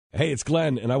Hey, it's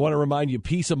Glenn, and I want to remind you,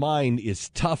 peace of mind is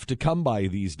tough to come by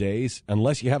these days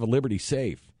unless you have a Liberty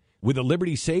Safe. With a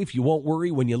Liberty Safe, you won't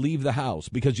worry when you leave the house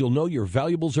because you'll know your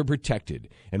valuables are protected.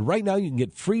 And right now, you can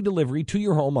get free delivery to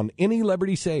your home on any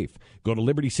Liberty Safe. Go to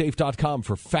LibertySafe.com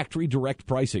for factory direct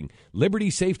pricing.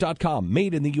 LibertySafe.com,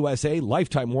 made in the USA,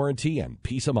 lifetime warranty, and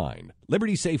peace of mind.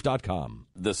 LibertySafe.com.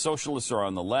 The socialists are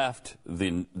on the left,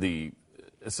 the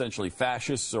essentially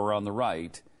fascists are on the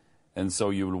right. And so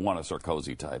you would want a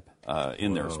Sarkozy type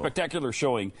in there. Spectacular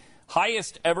showing,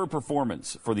 highest ever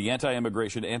performance for the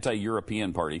anti-immigration,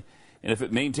 anti-European party. And if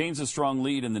it maintains a strong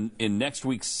lead in next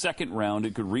week's second round,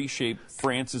 it could reshape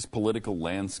France's political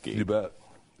landscape. You bet.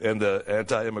 And the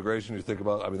anti-immigration you think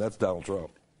about, I mean, that's Donald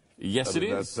Trump. Yes, it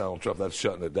is. That's Donald Trump. That's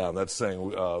shutting it down. That's saying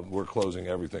we're closing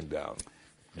everything down.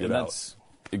 And that's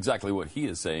exactly what he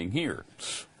is saying here.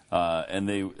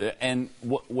 And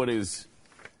what is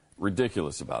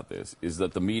ridiculous about this is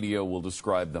that the media will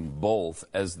describe them both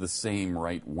as the same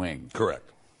right wing. Correct.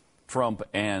 Trump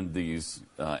and these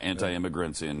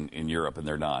anti-immigrants in Europe, and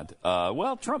they're not.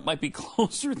 Well, Trump might be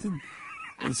closer than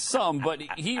some, but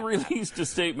he released a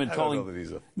statement calling... I don't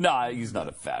know that he's not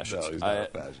a fascist. No, he's not a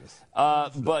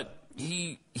fascist. But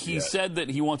he said that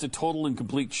he wants a total and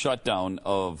complete shutdown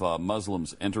of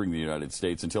Muslims entering the United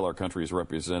States until our country's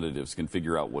representatives can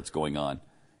figure out what's going on.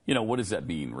 You know, what does that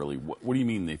mean, really? What do you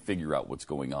mean they figure out what's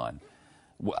going on?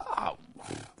 Wow.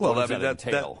 Well, what does that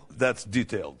entail? That's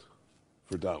detailed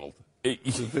for Donald. To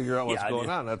figure out what's going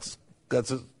on. That's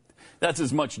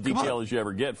as much detail as you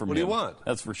ever get from him. What do you want?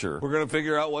 That's for sure. We're going to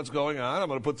figure out what's going on. I'm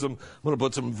going to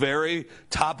put some very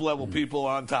top level people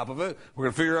on top of it. We're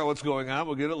going to figure out what's going on.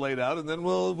 We'll get it laid out, and then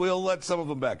we'll let some of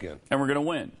them back in. And we're going to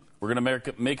win. We're going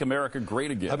to make America great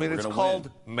again. I mean, it's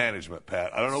called management,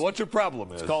 Pat. I don't know what your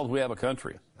problem is. It's called we have a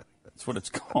country. That's what it's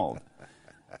called.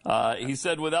 He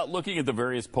said, without looking at the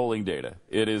various polling data,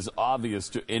 it is obvious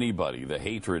to anybody the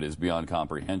hatred is beyond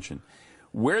comprehension.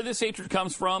 Where this hatred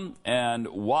comes from and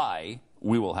why,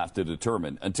 we will have to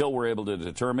determine. Until we're able to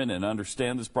determine and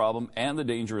understand this problem and the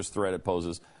dangerous threat it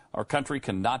poses, our country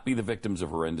cannot be the victims of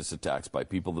horrendous attacks by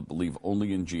people that believe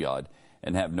only in jihad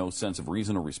and have no sense of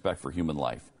reason or respect for human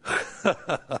life.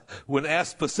 When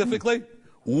asked specifically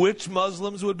which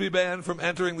Muslims would be banned from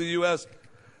entering the U.S.,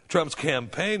 Trump's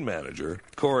campaign manager,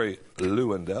 Corey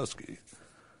Lewandowski,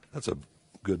 that's a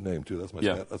good name, too. That's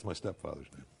my stepfather's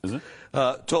name. Is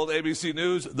it? Told ABC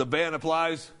News the ban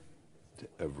applies to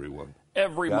everyone.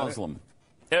 Every Got Muslim.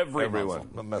 It? Everyone. Muslim.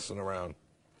 I'm messing around.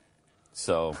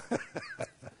 So,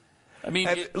 I mean,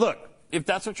 look, if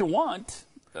that's what you want.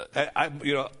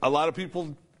 A lot of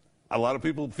people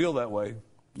feel that way.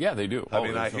 Yeah, they do. I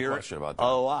mean, I hear it about that.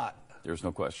 A lot. There's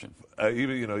no question.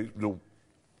 Even,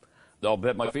 I'll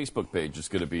bet my Facebook page is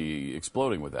going to be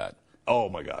exploding with that. Oh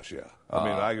my gosh, yeah. I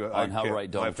mean, on how right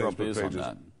Donald Trump is on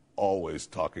that. Always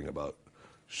talking about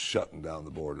shutting down the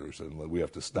borders and we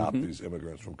have to stop these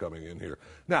immigrants from coming in here.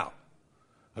 Now,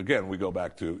 again, we go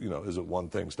back to, is it one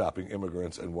thing stopping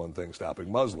immigrants and one thing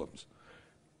stopping Muslims?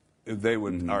 They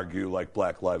would argue, like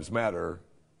Black Lives Matter,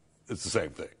 it's the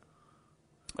same thing.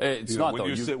 It's not, though.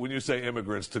 When you say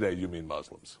immigrants today, you mean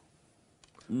Muslims.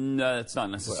 No, that's not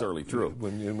necessarily true.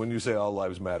 When you say all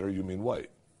lives matter, you mean white.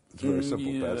 It's very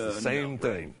simple. That's the same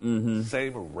thing.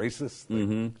 Same racist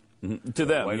thing. To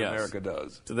them, white yes. America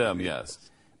does. To them, yes.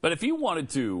 But if you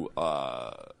wanted to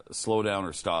slow down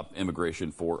or stop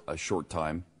immigration for a short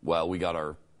time while we got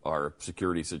our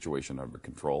security situation under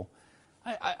control,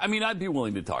 I mean, I'd be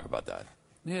willing to talk about that.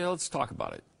 Yeah, let's talk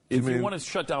about it. If you want to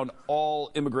shut down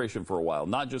all immigration for a while,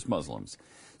 not just Muslims.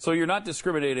 So you're not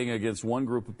discriminating against one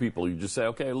group of people. You just say,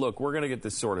 okay, look, we're going to get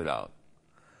this sorted out.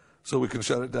 So we can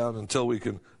shut it down until we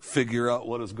can figure out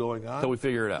what is going on? Until we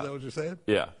figure it out. Is that what you're saying?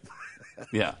 Yeah.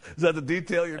 Yeah. Is that the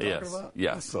detail you're talking about?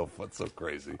 Yes. That's so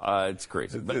crazy. It's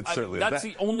crazy. But that's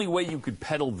the only way you could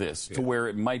peddle this to where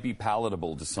it might be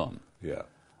palatable to some. Yeah.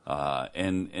 But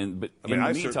in the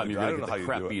meantime, you're going to get the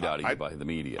crap beat out of you by the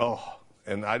media. Oh,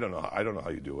 and I don't know how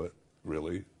you do it,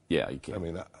 really. Yeah, you can't. I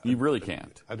mean, you really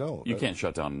can't. I don't. You can't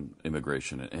shut down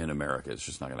immigration in America. It's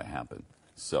just not going to happen.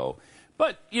 So,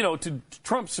 but to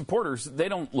Trump supporters, they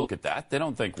don't look at that. They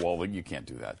don't think, well, you can't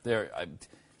do that.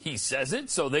 He says it,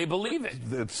 so they believe it.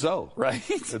 It's so. Right?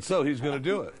 It's so. He's going to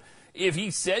do it. If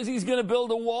he says he's going to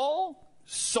build a wall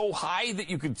so high that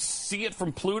you could see it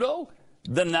from Pluto,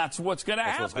 then that's what's going to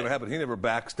happen. That's what's going to happen. He never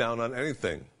backs down on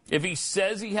anything. If he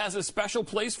says he has a special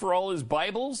place for all his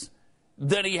Bibles,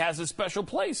 then he has a special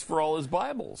place for all his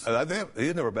Bibles. And I think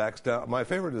he never backs down. My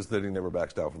favorite is that he never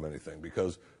backs down from anything,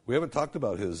 because we haven't talked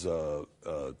about his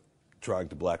trying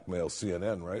to blackmail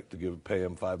CNN, right, to pay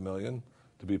him $5 million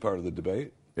to be part of the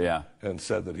debate. Yeah. and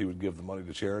said that he would give the money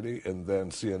to charity, and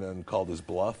then CNN called his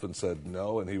bluff and said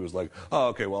no, and he was like, oh,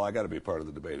 okay, well, I got to be part of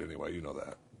the debate anyway, you know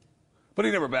that. But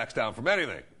he never backs down from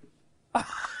anything.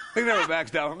 He never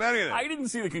backs down from anything. I didn't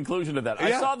see the conclusion of that.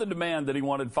 Yeah. I saw the demand that he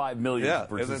wanted $5 million to And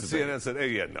then participate. CNN said, hey,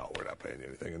 yeah, no, we're not paying you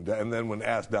anything. And then when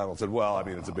asked, Donald said, well, I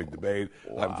mean, it's a big debate.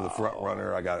 I'm the front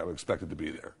runner. I'm expected to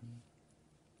be there.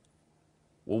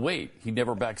 Well, wait. He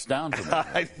never backs down from that.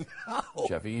 I know.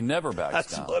 Jeffy, he never backs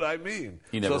That's down. what I mean.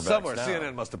 He never so somewhere backs down.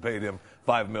 CNN must have paid him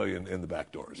 $5 million in the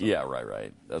back doors. Yeah,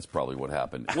 right. That's probably what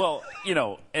happened. Well,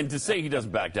 and to say he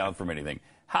doesn't back down from anything,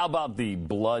 how about the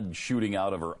blood shooting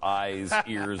out of her eyes,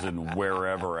 ears, and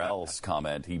wherever else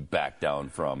comment he backed down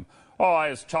from? Oh, I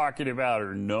was talking about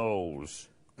her nose.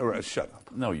 All right, shut up.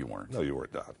 No, you weren't. No, you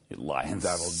weren't, Don. You lying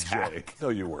Donald sack. J. No,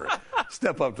 you weren't.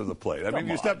 Step up to the plate. I mean,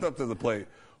 you stepped up to the plate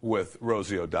with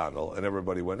Rosie O'Donnell, and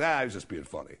everybody went, he was just being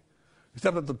funny. He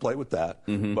stepped up to the plate with that,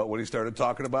 but when he started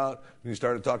talking about,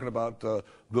 the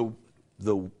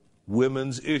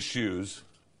women's issues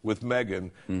with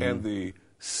Meghan and the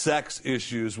sex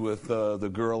issues with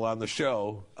the girl on the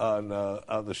show on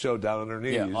the show down on her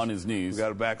knees. Yeah, on his knees. We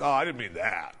got it back. Oh, I didn't mean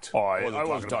that. Oh, I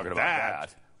wasn't talking about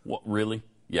that. What, really?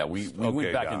 Yeah, we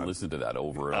went back and listened to that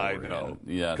over and over. I know. Again.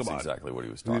 Yeah, that's Come on. exactly what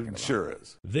he was talking about. Sure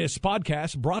is. This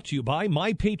podcast brought to you by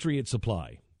My Patriot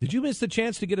Supply. Did you miss the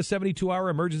chance to get a 72-hour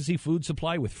emergency food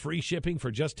supply with free shipping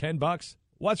for just $10?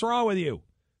 What's wrong with you?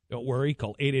 Don't worry.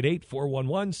 Call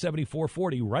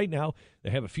 888-411-7440 right now.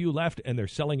 They have a few left, and they're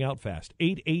selling out fast.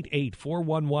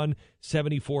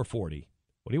 888-411-7440.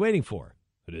 What are you waiting for?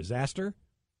 A disaster?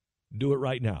 Do it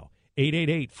right now.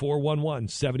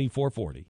 888-411-7440.